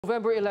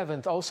November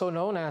 11th, also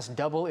known as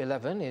Double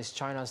 11, is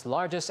China's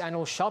largest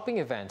annual shopping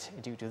event.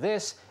 Due to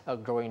this, a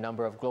growing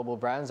number of global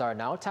brands are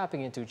now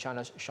tapping into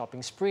China's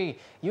shopping spree,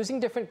 using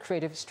different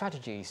creative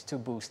strategies to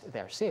boost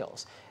their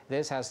sales.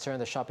 This has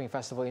turned the shopping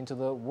festival into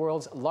the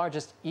world's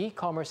largest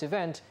e-commerce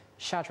event,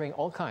 shattering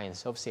all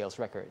kinds of sales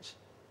records.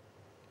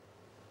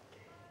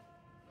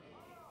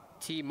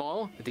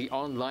 Tmall, the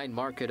online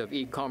market of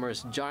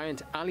e-commerce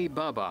giant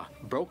Alibaba,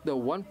 broke the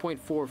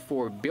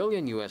 $1.44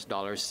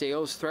 billion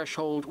sales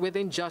threshold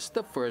within just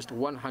the first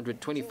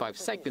 125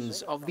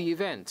 seconds of the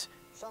event,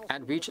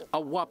 and reached a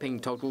whopping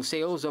total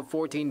sales of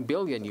 $14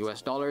 billion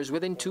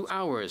within 2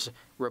 hours,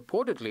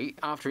 reportedly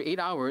after 8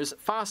 hours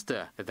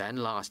faster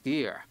than last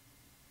year.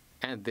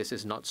 And this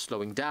is not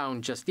slowing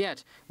down just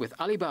yet, with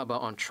Alibaba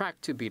on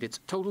track to beat its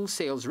total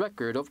sales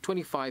record of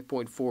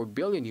 $25.4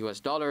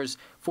 billion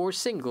for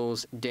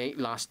Singles' Day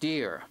last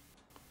year.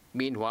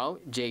 Meanwhile,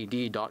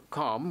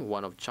 JD.com,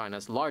 one of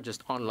China's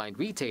largest online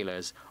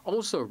retailers,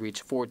 also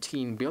reached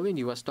 $14 billion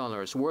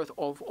worth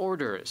of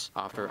orders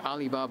after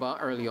Alibaba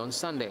early on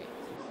Sunday.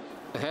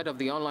 Ahead of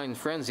the online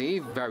frenzy,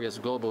 various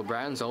global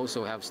brands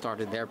also have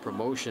started their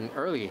promotion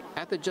early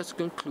at the just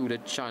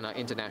concluded China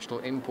International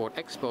Import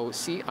Expo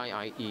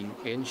CIIE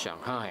in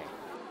Shanghai.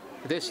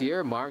 This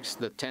year marks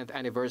the 10th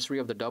anniversary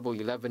of the Double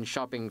 11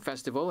 shopping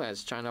festival,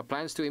 as China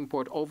plans to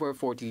import over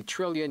 $40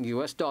 trillion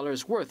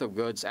worth of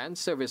goods and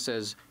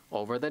services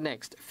over the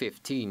next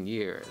 15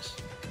 years.